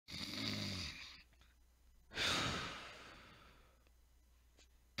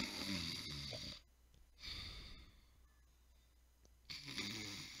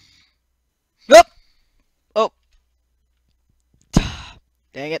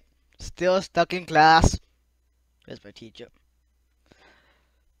Still stuck in class. There's my teacher.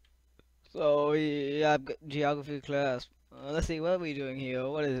 So yeah, I've got geography class. Let's see, what are we doing here?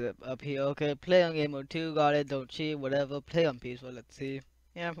 What is it up here? Okay, play on game mode 2, got it, don't cheat, whatever. Play on peaceful, let's see.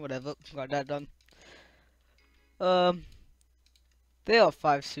 Yeah, whatever, got that done. Um, there are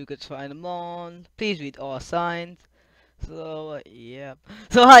 5 secrets, find them on. Please read all signs. So, yeah.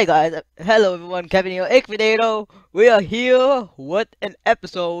 So, hi guys, hello everyone, Kevin here, Potato. We are here with an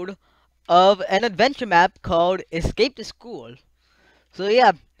episode of an adventure map called Escape the School. So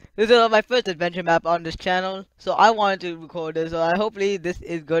yeah, this is my first adventure map on this channel, so I wanted to record this, so hopefully this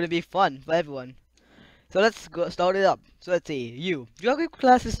is going to be fun for everyone. So let's go start it up. So let's see, geography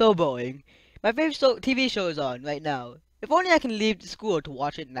class is so boring. My favorite TV show is on right now. If only I can leave the school to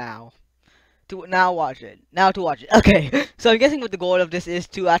watch it now. To now watch it. Now to watch it. Okay, so I'm guessing what the goal of this is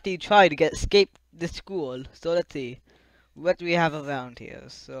to actually try to escape the school. So let's see what we have around here.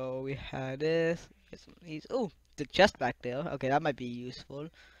 So we had this. Oh, the chest back there. Okay, that might be useful.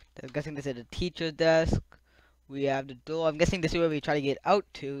 I'm guessing this is the teacher's desk. We have the door. I'm guessing this is where we try to get out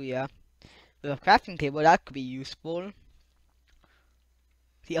to. Yeah. We have a crafting table. That could be useful.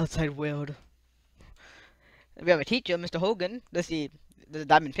 The outside world. We have a teacher, Mr. Hogan. Let's see. There's a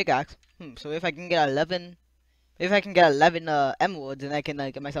diamond pickaxe. So if I can get 11, if I can get 11 emeralds, then I can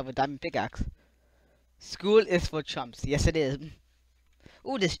get myself a diamond pickaxe. School is for chumps. Yes, it is.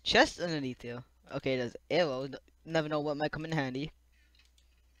 Ooh, there's chest underneath here. Okay, there's arrows. Never know what might come in handy.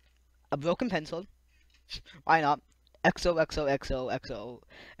 A broken pencil. Why not? XOXOXOXO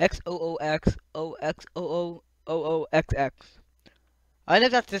XOOXOXOOOOXX. I don't know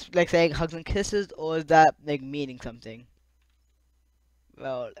if that's just like saying hugs and kisses, or is that like meaning something?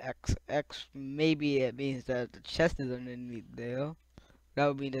 Well, XX, maybe it means that the chest is underneath there. That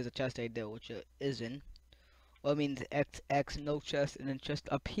would mean there's a chest right there, which it isn't. Or it means XX, no chest, and then chest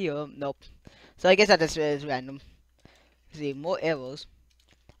up here. Nope. So I guess that just is random. See, more arrows.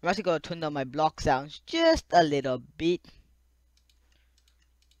 I'm actually gonna turn down my block sounds just a little bit.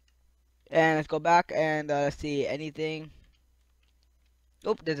 And let's go back and see anything.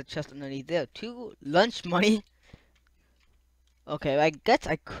 Oh, there's a chest underneath there. 2 lunch money. Okay, I guess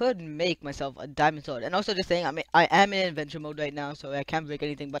I could make myself a diamond sword. And also just saying, I am in adventure mode right now, so I can't break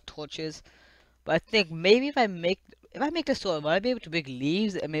anything but torches. But I think maybe if I make the sword, will I be able to break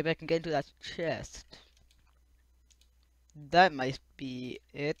leaves and maybe I can get into that chest? That might be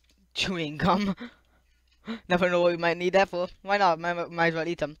it. Chewing gum. Never know what we might need that for. Why not? Might as well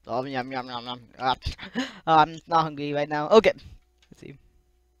eat them. Oh, yum yum yum yum. I'm not hungry right now. Okay. Let's see.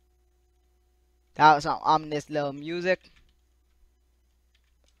 That was some ominous little music.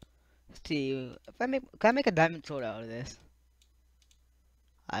 Let's see. If can I make a diamond sword out of this?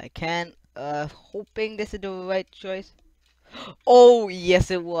 I can. Hoping this is the right choice. Oh,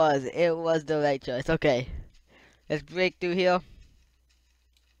 yes, it was. It was the right choice. Okay. Let's break through here.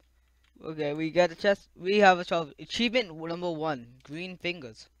 Okay, we got a chest. We have a solve. Achievement number 1. Green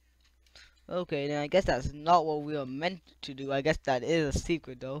fingers. Okay, then I guess that's not what we were meant to do. I guess that is a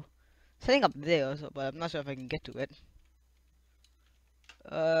secret, though. Setting up there, so, but I'm not sure if I can get to it.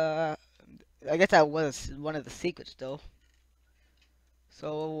 Uh, I guess that was one of the secrets, though.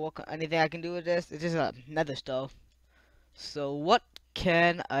 So, anything I can do with this? It's just a nether stove. So, what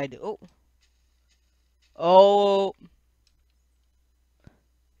can I do? Oh. Oh.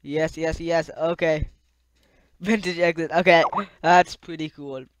 Yes, yes, yes. Okay. Vintage exit. Okay. That's pretty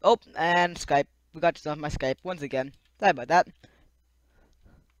cool. Oh, and Skype. We got to off my Skype once again. Sorry about that.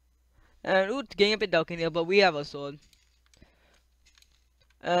 And, ooh, getting a bit dark in here, but we have a sword.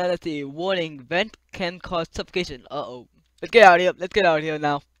 Let's see. Warning. Vent can cause suffocation. Uh-oh. Let's get out of here. Let's get out of here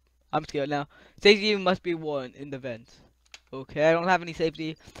now. I'm scared now. Safety must be warned in the vents. Okay, I don't have any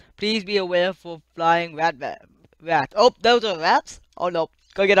safety. Please be aware for flying rat. Oh, those are rats? Oh no.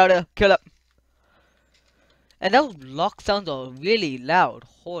 Go get out of there. Kill it. And those lock sounds are really loud.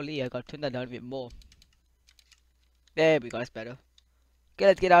 Holy, I gotta turn that down a bit more. There we go, that's better. Okay,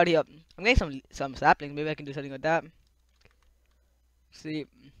 let's get out of here. I'm getting some saplings. Maybe I can do something with that. See.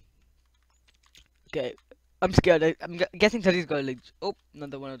 Okay. I'm scared. I'm guessing something's gonna like. Oh,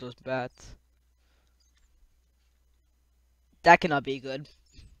 another one of those bats. That cannot be good.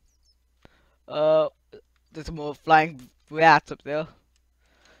 Uh, there's more flying rats up there.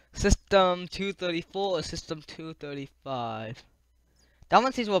 System 234 or system 235? That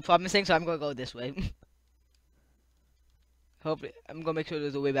one seems more promising, so I'm gonna go this way. Hopefully, I'm gonna make sure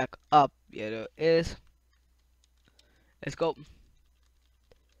there's a way back up. Yeah, there is. Let's go.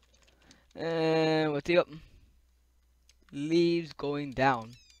 And what's up? Leaves going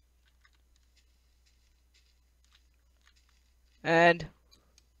down. And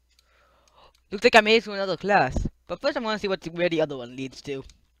Looks like I made it to another class. But first I want to see where the other one leads to.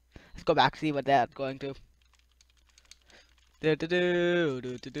 Let's go back, see what that's going to. Okay,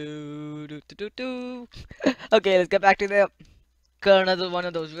 let's get back to there. Got another one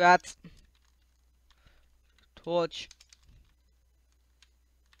of those rats. Torch.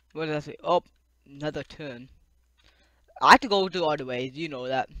 What did I say? Oh, another turn. I have to go to other ways, you know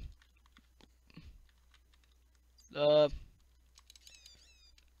that.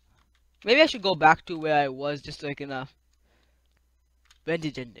 Maybe I should go back to where I was just so I can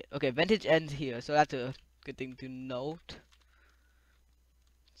Vintage end. Okay, vintage ends here, so that's a good thing to note.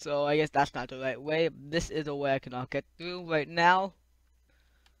 So I guess that's not the right way. This is the way I cannot get through right now.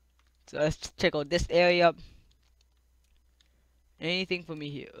 So let's check out this area. Anything for me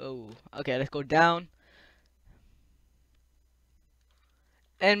here? Oh, okay, let's go down.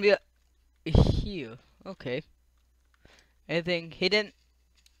 And we're here. Okay. Anything hidden?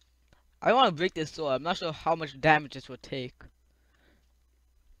 I want to break this sword. I'm not sure how much damage this will take.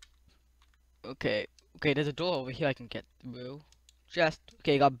 Okay. Okay, there's a door over here I can get through.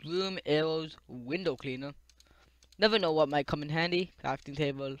 Okay, got broom, arrows, window cleaner. Never know what might come in handy. Crafting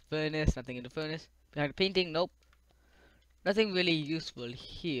table, furnace, nothing in the furnace. Behind the painting, nope. Nothing really useful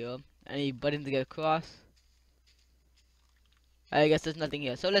here. Any button to get across? I guess there's nothing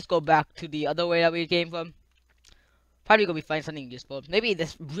here. So let's go back to the other way that we came from. Probably gonna find something useful. Maybe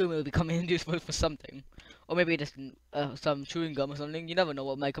this broom will become useful for something. Or maybe just some chewing gum or something. You never know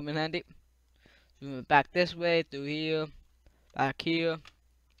what might come in handy. So we went back this way, through here. Back here.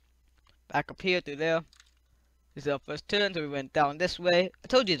 Back up here, through there. This is our first turn, so we went down this way. I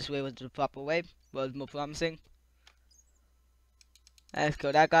told you this way was the proper way. Well, it's more promising. Let's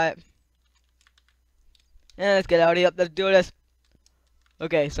kill that guy. And let's get out of here. Let's do this.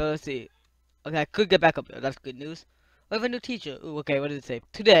 Okay, so let's see. Okay, I could get back up there. That's good news. We have a new teacher. Ooh, okay, what did it say?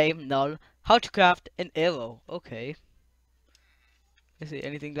 Today, null, how to craft an arrow. Okay. Let's see,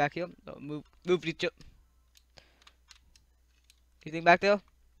 anything back here? No, move teacher. Anything back there?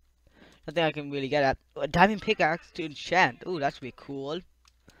 Nothing I can really get at. Oh, a diamond pickaxe to enchant. Ooh, that's pretty cool.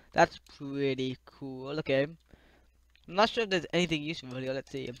 That's pretty cool. Okay. I'm not sure if there's anything useful here.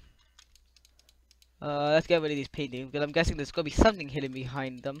 Let's see. Let's get rid of these paintings because I'm guessing there's gonna be something hidden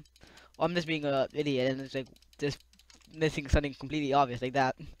behind them. Or I'm just being an idiot and it's like just missing something completely obvious like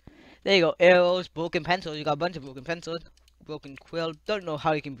that. There you go. Arrows, broken pencils. You got a bunch of broken pencils. Broken quill. Don't know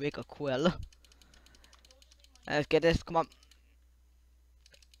how you can break a quill. Let's get this. Come on.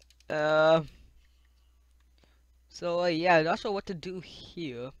 So yeah, I'm not sure what to do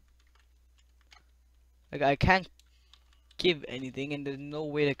here. Like I can't give anything, and there's no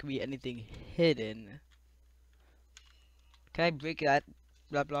way there could be anything hidden. Can I break that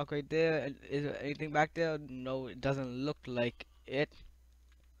block right there? And is there anything back there? No, it doesn't look like it.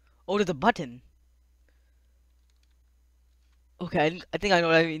 Oh, there's a button. Okay, I think I know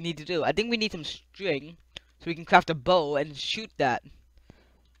what we need to do. I think we need some string so we can craft a bow and shoot that.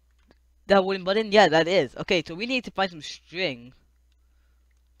 That wooden button? Yeah, that is. Okay, so we need to find some string.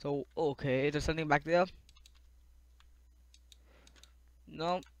 So, okay, is there something back there?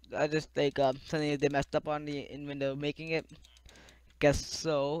 No, I just think something they messed up on when they're making it. Guess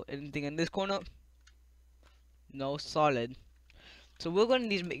so. Anything in this corner? No, solid. So we're gonna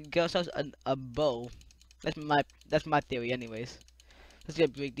need to get ourselves a bow. That's my theory, anyways. Let's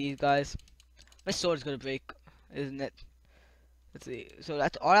get break these guys. My sword's gonna break, isn't it? Let's see. So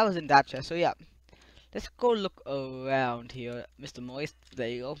that's all I was in that chest. So yeah, let's go look around here, Mr. Moist. There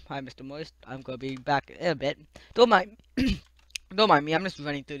you go. Hi, Mr. Moist. I'm gonna be back in a bit. Don't mind. Don't mind me. I'm just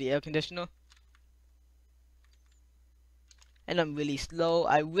running through the air conditioner. And I'm really slow.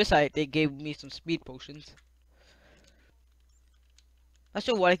 I wish they gave me some speed potions. Not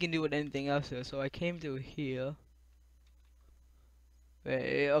sure what I can do with anything else here, so I came to here.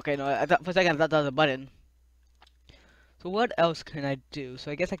 Wait, okay, no, I thought for a second I thought that was a button. So what else can I do?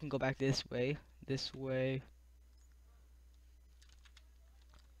 So I guess I can go back this way. This way.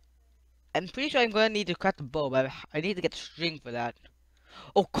 I'm pretty sure I'm gonna need to craft a bow, but I need to get string for that.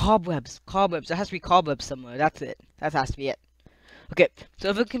 Oh, cobwebs! Cobwebs! There has to be cobwebs somewhere. That's it. That has to be it. Okay, so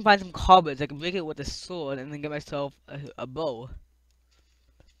if I can find some cobwebs, I can break it with a sword and then get myself a bow.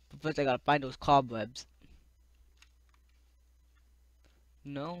 But first I gotta find those cobwebs.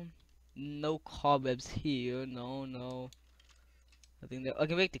 No. No cobwebs here. No, no. I think that I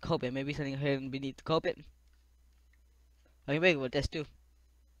can break the carpet. Maybe something hidden beneath the carpet. I can break it with this too.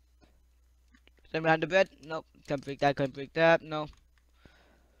 Stand behind the bed. Nope. Can't break that. Can't break that. No.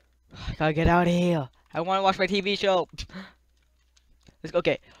 I gotta get out of here. I wanna watch my TV show. Let's go.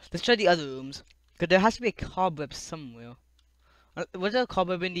 Okay. Let's try the other rooms. Cause there has to be a cobweb somewhere. Was there a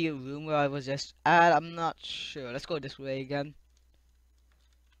cobweb in the room where I was just at? I'm not sure. Let's go this way again.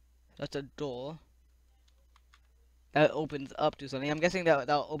 That's a door that opens up to something. I'm guessing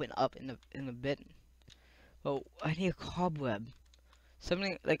that'll open up in a bit. Oh, I need a cobweb.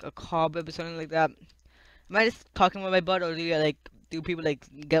 Something like a cobweb or something like that. Am I just talking with my butt, or do people like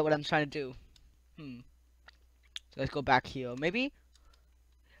get what I'm trying to do? So let's go back here. Maybe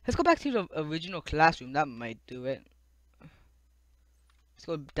let's go back to the original classroom. That might do it. Let's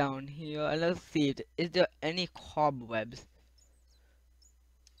go down here and let's see. Is there any cobwebs?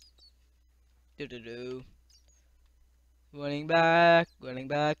 Do do do. Running back, running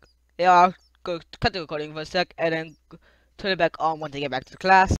back. Yeah, I'll go cut the recording for a sec and then turn it back on once I get back to the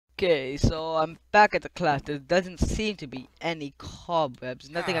class. Okay, so I'm back at the class. There doesn't seem to be any cobwebs.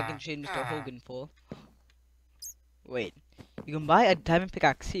 Nothing I can change Mr. Hogan for. Wait, you can buy a diamond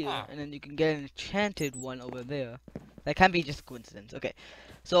pickaxe here, and then you can get an enchanted one over there. That can be just a coincidence. Okay,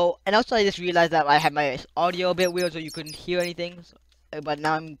 so, and also I just realized that I had my audio a bit weird, so you couldn't hear anything. But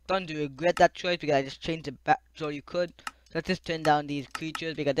now I'm starting to regret that choice because I just changed it back so you could. Let's just turn down these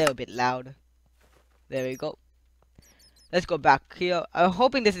creatures because they're a bit loud. There we go. Let's go back here. I'm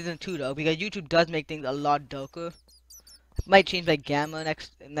hoping this isn't too dark because YouTube does make things a lot darker. Might change my gamma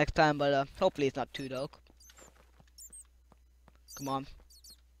next time, but hopefully it's not too dark. Come on.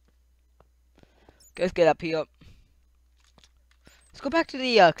 Let's get up here. Let's go back to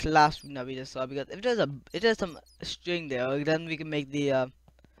the classroom that we just saw because if there's some string there, then we can make the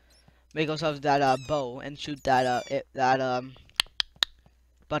make ourselves that bow and shoot that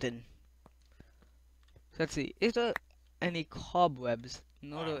button. Let's see. Is there any cobwebs?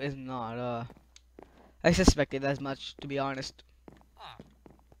 No, there is not. I suspected as much, to be honest.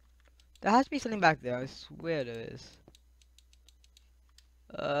 There has to be something back there. I swear there is.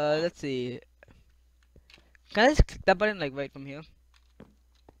 Let's see. Can I just click that button like right from here?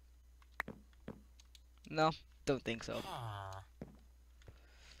 No, don't think so.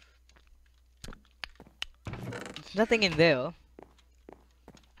 There's nothing in there.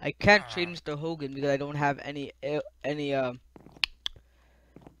 I can't trade Mr. Hogan because I don't have any of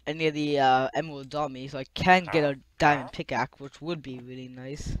the emeralds on me, so I can get a diamond pickaxe, which would be really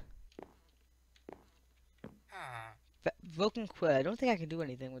nice. Broken quill. I don't think I can do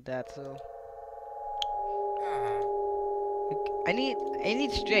anything with that, so I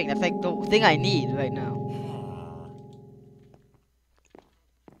need string. That's like the thing I need right now.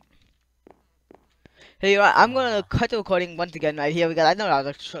 Hey, I'm gonna cut the recording once again right here because I know that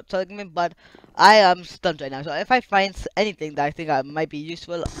was a short segment, but I am stumped right now. So if I find anything that I think might be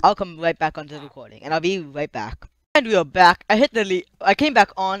useful, I'll come right back onto the recording, and I'll be right back. And we are back. I came back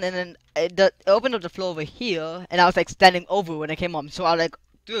on, and then it opened up the floor over here, and I was like standing over when I came on, so I was like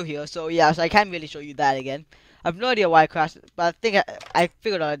through here. So yeah, so I can't really show you that again. I have no idea why I crashed, but I think I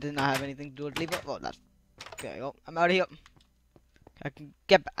figured out I did not have anything to do with leave it. Oh, that's okay. Oh, I'm out of here.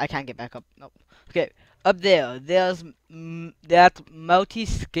 I can't get back up. Nope. Okay, up there's that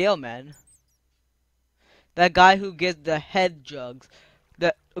multi-scale man. That guy who gives the head drugs.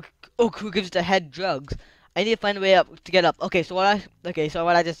 Who gives the head drugs. I need to find a way up to get up. Okay, so what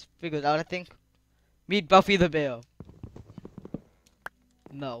I just figured out, I think. Meet Buffy the Bear.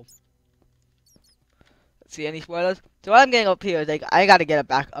 No. See any spoilers? So what I'm getting up here is like I gotta get it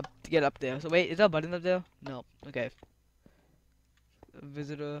back up to get up there. So wait, is there a button up there? No. Okay.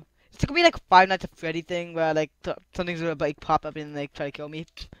 Visitor. It's gonna be like Five Nights at Freddy thing where like something's gonna like pop up and like try to kill me.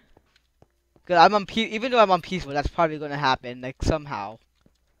 Cause even though I'm on peaceful, that's probably gonna happen like somehow.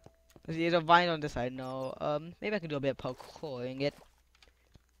 There's a vine on this side. No. Maybe I can do a bit of parkouring it.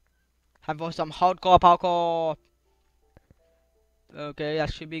 Time for some hardcore parkour. Okay,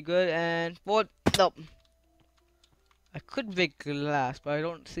 that should be good. And what? Nope. I could break glass, but I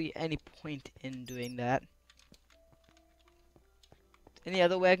don't see any point in doing that. Any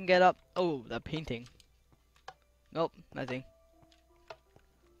other way I can get up? Oh, that painting. Nope, nothing.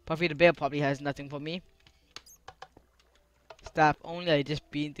 Puffy the Bear probably has nothing for me. Staff only, I just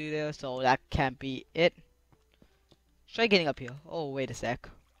been through there, so that can't be it. Try getting up here. Oh, wait a sec.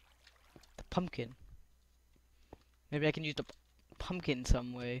 The pumpkin. Maybe I can use the pumpkin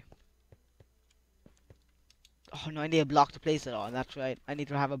some way. Oh no, I need a block to place it on. That's right. I need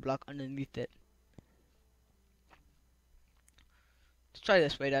to have a block underneath it. Let's try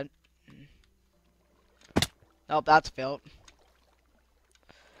this way then. Nope, that's failed.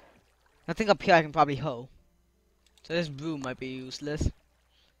 I think up here I can probably hoe. So this broom might be useless.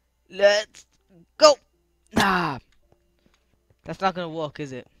 Let's go! Nah! That's not gonna work,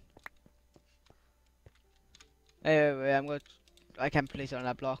 is it? Wait, I can't place it on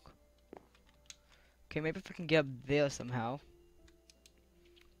that block. Okay, maybe if I can get up there somehow.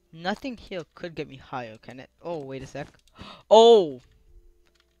 Nothing here could get me higher, can it? Oh, wait a sec. Oh,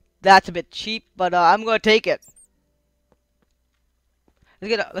 that's a bit cheap, but I'm gonna take it.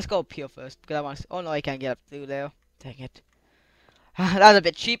 Let's go up here first. Cause I want. Oh no, I can't get up through there. Dang it. That's a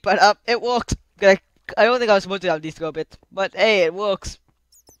bit cheap, but it works. I don't think I was supposed to at least go a bit, but hey, it works.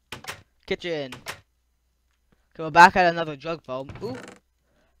 Kitchen. Okay, we're back at another drug farm. Ooh,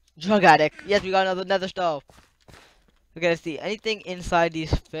 drug addict. Yes, we got another nether stove. Okay, let's see. Anything inside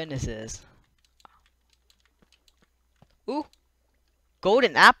these furnaces? Ooh,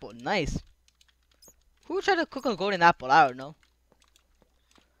 golden apple. Nice. Who tried to cook a golden apple? I don't know.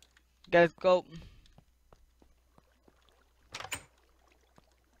 Let's go.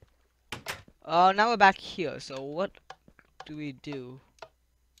 Now we're back here. So what do we do?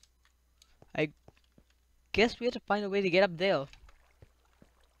 I guess we have to find a way to get up there.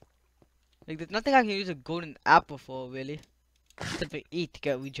 Like, there's nothing I can use a golden apple for, really. Except for eat to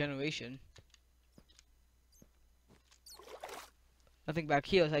get regeneration. Nothing back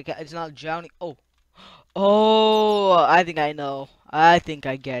here, so it's not drowning. Oh. Oh, I think I know. I think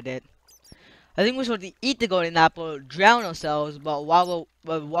I get it. I think we're supposed to eat the golden apple, drown ourselves, but while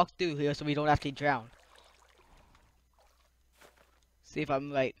we'll walk through here so we don't actually drown. See if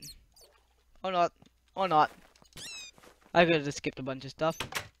I'm right. Or not. Or not. I could have just skipped a bunch of stuff.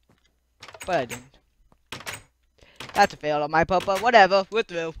 But I didn't. That's a fail on my part, but whatever. We're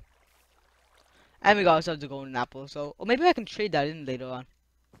through. And we got ourselves a golden apple, so... Or maybe I can trade that in later on.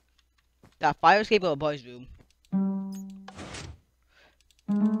 That fire escape or a boys room.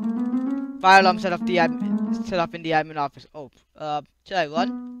 Fire alarm set off in the admin office. Oh, should I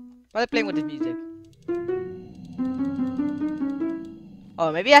run? Why are they playing with this music?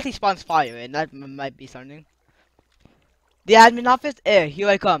 Oh, maybe it actually spawns fire in. That might be something. The admin office? Here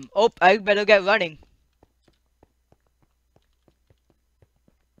I come. Oh, I better get running.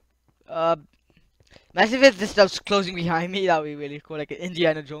 Imagine if this stuff's closing behind me. That would be really cool, like an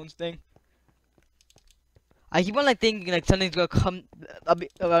Indiana Jones thing. I keep on like thinking like something's gonna come a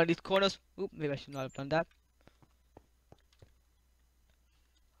bit around these corners. Oop, maybe I should not have done that.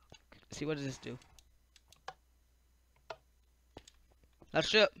 Let's see, what does this do? Not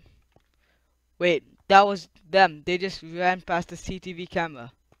sure. Wait, that was them. They just ran past the CCTV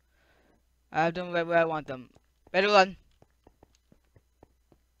camera. I have them right where I want them. Better run.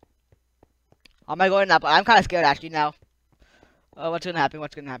 Oh my god, but I'm kind of scared actually now. What's gonna happen?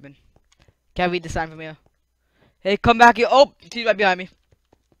 What's gonna happen? Can't read the sign from here. Hey, come back here. Oh, she's right behind me.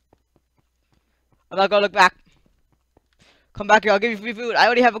 I'm not gonna look back. Come back here. I'll give you free food. I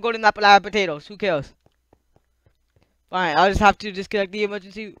already have a golden apple. I have potatoes. Who cares? Fine. I'll just have to disconnect the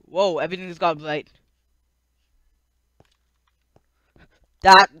emergency. Whoa, everything just got bright.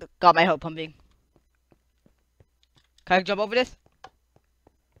 That got my heart pumping. Can I jump over this?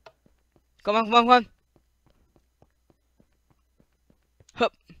 Come on, come on, come on.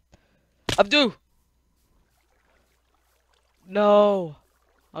 Hup. Abdu. No.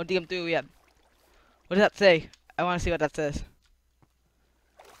 I don't think I'm through yet. What does that say? I want to see what that says.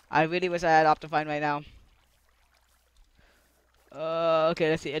 I really wish I had Optifine right now. Okay,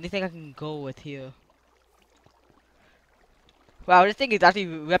 let's see. Anything I can go with here? Wow, this thing is actually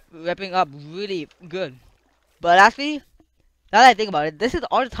wrapping up really good. But actually, now that I think about it, this is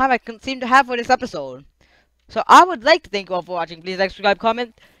all the time I can seem to have for this episode. So I would like to thank you all for watching. Please like, subscribe,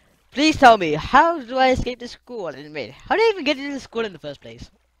 comment. Please tell me, how do I escape the school? And wait, how did I even get into the school in the first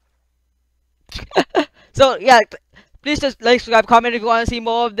place? So yeah, please just like, subscribe, comment if you want to see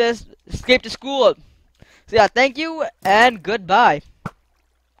more of this escape the school. So yeah, thank you and goodbye. Can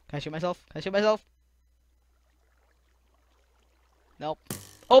I shoot myself? Can I shoot myself? Nope.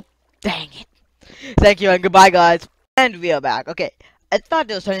 Oh, dang it. Thank you and goodbye, guys. And we are back. Okay, I thought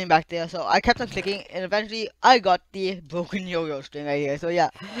there was something back there, so I kept on clicking, and eventually I got the broken yo-yo string right here. So yeah,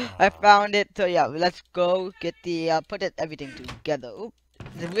 I found it. So yeah, let's go get the put everything together. Oop,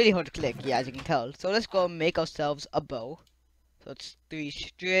 it's really hard to click, yeah, as you can tell. So let's go make ourselves a bow. So it's 3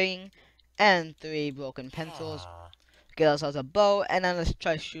 string and 3 broken pencils. Get ourselves a bow, and then let's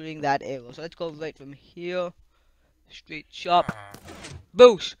try shooting that arrow. So let's go right from here, straight shot,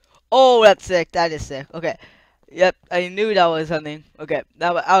 boosh. Oh, that's sick. That is sick. Okay. Yep, I knew that was something. Okay,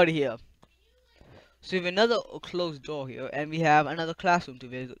 now we're out of here. So we have another closed door here, and we have another classroom to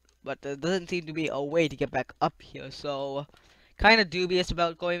visit. But there doesn't seem to be a way to get back up here, so kind of dubious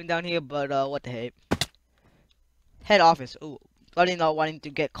about going down here. But what the heck? Head office. Ooh, probably not wanting to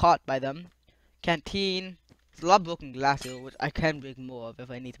get caught by them. Canteen. There's a lot of broken glass here, which I can break more of if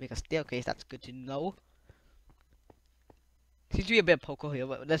I need to make a staircase. That's good to know. Seems to be a bit of poker here,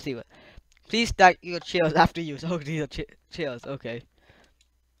 but let's see what. Please stack your chairs after use. Oh, these are chairs. Okay.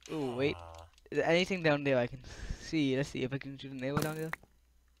 Oh wait, is there anything down there I can see? Let's see if I can shoot a nail down there.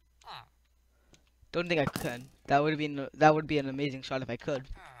 Don't think I could. That would be an amazing shot if I could.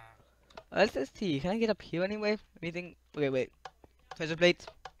 Let's see. Can I get up here anyway? Anything? Okay, wait. Treasure plates?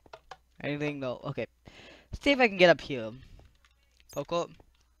 Anything? No. Okay. Let's see if I can get up here. Poco.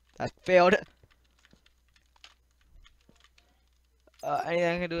 That failed.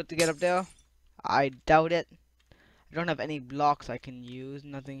 Anything I can do to get up there? I doubt it. I don't have any blocks I can use.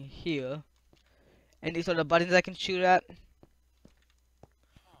 Nothing here. Any sort of buttons I can shoot at?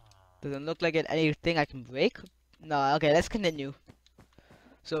 Doesn't look like it. Anything I can break? No. Okay, let's continue.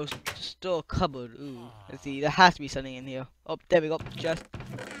 So, store cupboard. Ooh. Let's see. There has to be something in here. Oh, there we go. Just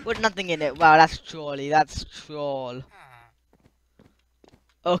put nothing in it. Wow, that's trolly. That's troll.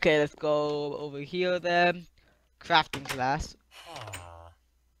 Okay, let's go over here then. Crafting class.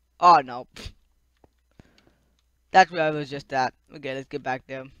 Oh no. That's where I was just at. Okay, let's get back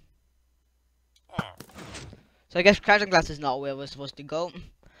there. So I guess crafting class is not where we're supposed to go.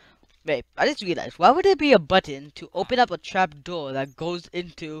 Wait, I just realized, why would there be a button to open up a trap door that goes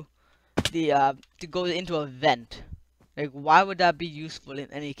into the a vent? Like, why would that be useful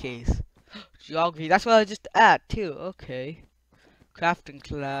in any case? Geography, that's what I was just at too. Okay. Crafting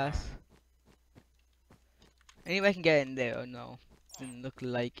class. Anyway, I can get in there or no? Didn't look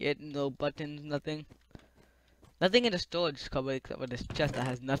like it. No buttons, nothing. Nothing in the storage cupboard except for this chest that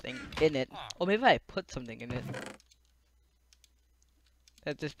has nothing in it. Or maybe I put something in it.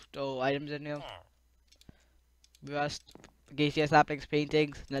 Let's just throw items in here. Rust, GCS saplings,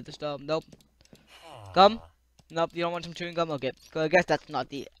 paintings, nether storm. Nope. Gum? Nope, you don't want some chewing gum? Okay. So I guess that's not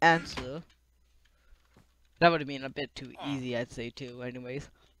the answer. That would have been a bit too easy, I'd say too, anyways.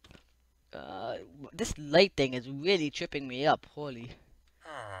 This light thing is really tripping me up, holy.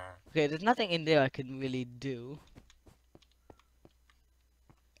 Okay, there's nothing in there I can really do.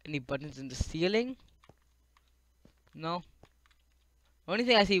 Any buttons in the ceiling? No. Only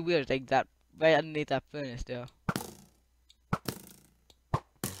thing I see weird is like that right underneath that furnace there.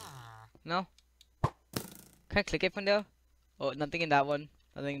 No? Can I click it from there? Oh, nothing in that one.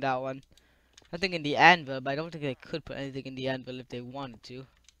 Nothing in that one. Nothing in the anvil, but I don't think they could put anything in the anvil if they wanted to.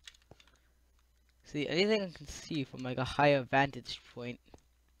 See, anything I can see from like a higher vantage point.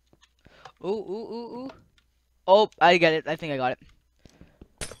 Ooh, ooh, ooh, ooh. Oh, I get it. I think I got it.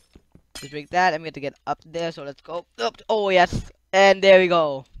 Just break that. I'm going to get up there, so let's go. Up. Oh, yes. And there we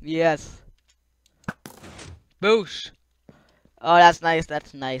go. Yes. Boosh. Oh, that's nice.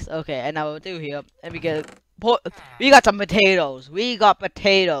 That's nice. Okay, and now what we'll do here, and we got some potatoes. We got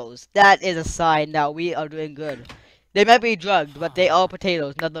potatoes. That is a sign that we are doing good. They might be drugged, but they are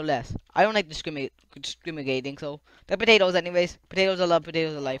potatoes nonetheless. I don't like discriminating, so they're potatoes anyways. Potatoes are love,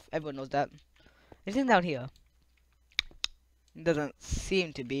 potatoes are life. Everyone knows that. Anything down here? Doesn't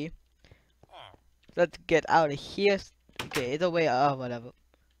seem to be. Let's get out of here. Okay, either way, whatever.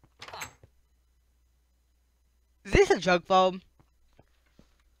 Is this a drug farm?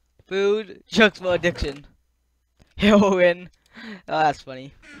 Food, drugs for addiction. Heroin. Oh, that's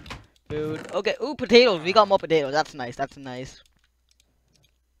funny. Food. Okay, ooh, potatoes. We got more potatoes. That's nice. That's nice.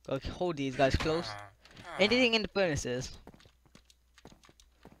 Okay, hold these guys close. Anything in the furnaces?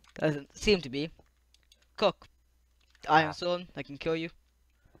 Doesn't seem to be. Cook. Iron sword. I can kill you.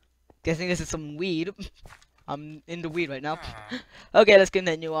 Guessing this is some weed. I'm in the weed right now. Okay, let's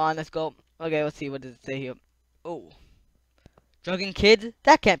continue on. Let's go. Okay, let's see. What does it say here? Oh. Drugging kids?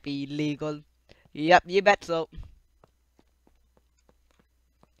 That can't be illegal. Yep, you bet so.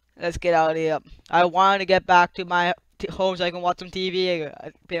 Let's get out of here. I want to get back to my home so I can watch some TV,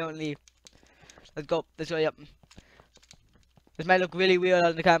 apparently. Let's go. Let's hurry up. This might look really weird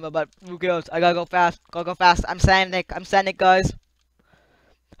on the camera, but who cares? I gotta go fast. Gotta go fast. I'm Sonic. I'm Sonic, guys.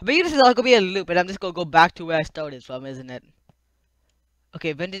 I bet this is all gonna be a loop, and I'm just gonna go back to where I started from, isn't it?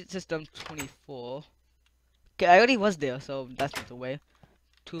 Okay, vending system 24. Okay, I already was there, so that's not the way.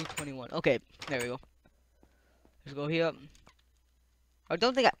 221. Okay, there we go. Let's go here. I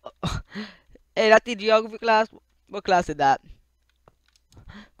don't think I... Hey, that's the geography class. What class is that?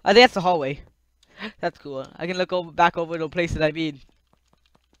 I think that's the hallway. That's cool. I can look back over the places I've been.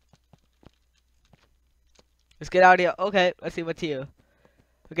 Let's get out of here. Okay, let's see what's here.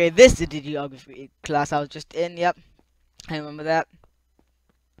 Okay, this is the geography class I was just in. Yep, I remember that.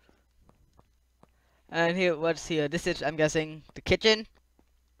 And here, what's here? This is, I'm guessing, the kitchen.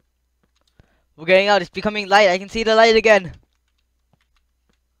 We're getting out. It's becoming light. I can see the light again.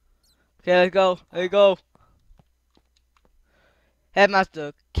 Okay, let's go. There we go.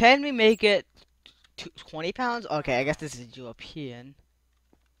 Headmaster, can we make it 20 pounds? Okay, I guess this is European.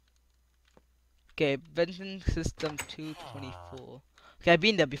 Okay, vending system 224. Okay, I've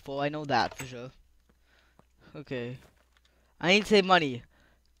been there before. I know that for sure. Okay. I need to save money.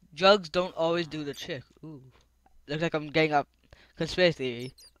 Drugs don't always do the trick. Ooh. Looks like I'm getting up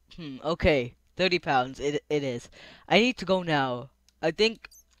conspiracy theory. Okay. £30. It is. I need to go now. I think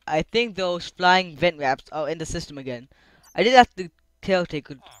those flying vent wraps are in the system again. I did ask the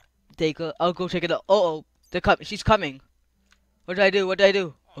caretaker. I'll go check it out. Oh, they're coming. She's coming. What do I do? What do I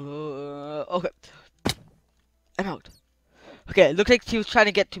do? Okay. I'm out. Okay, looks like she was trying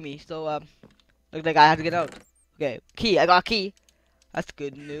to get to me, so looks like I have to get out. Okay, key. I got a key. That's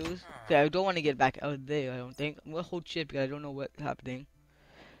good news. Okay, I don't want to get back out there. I don't think. I'm gonna hold shit because I don't know what's happening.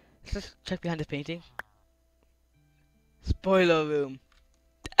 Let's just check behind this painting. Spoiler room.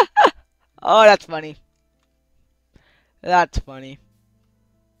 Oh, that's funny. That's funny.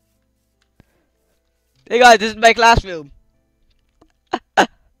 Hey guys, this is my classroom.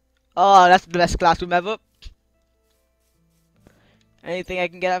 Oh, that's the best classroom ever. Anything I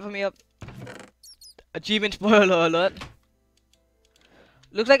can get out from here? Achievement spoiler alert.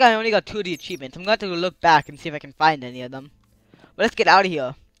 Looks like I only got 2 of the achievements. I'm going to look back and see if I can find any of them. But let's get out of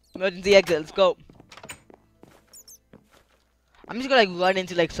here. Emergency exit, let's go. I'm just gonna like run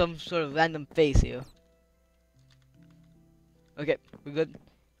into like some sort of random face here. Okay, we're good.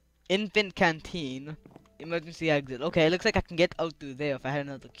 Infant canteen. Emergency exit. Okay, looks like I can get out through there if I had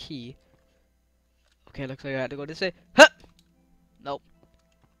another key. Okay, looks like I had to go this way. Huh! Nope.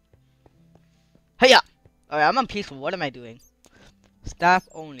 Hiya! Alright, I'm unpeaceful. What am I doing? Staff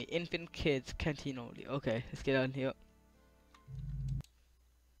only. Infant kids. Canteen only. Okay, let's get out here.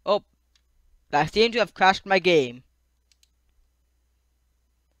 Oh. I seem to have crashed my game.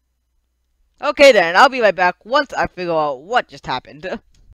 Okay then, I'll be right back once I figure out what just happened.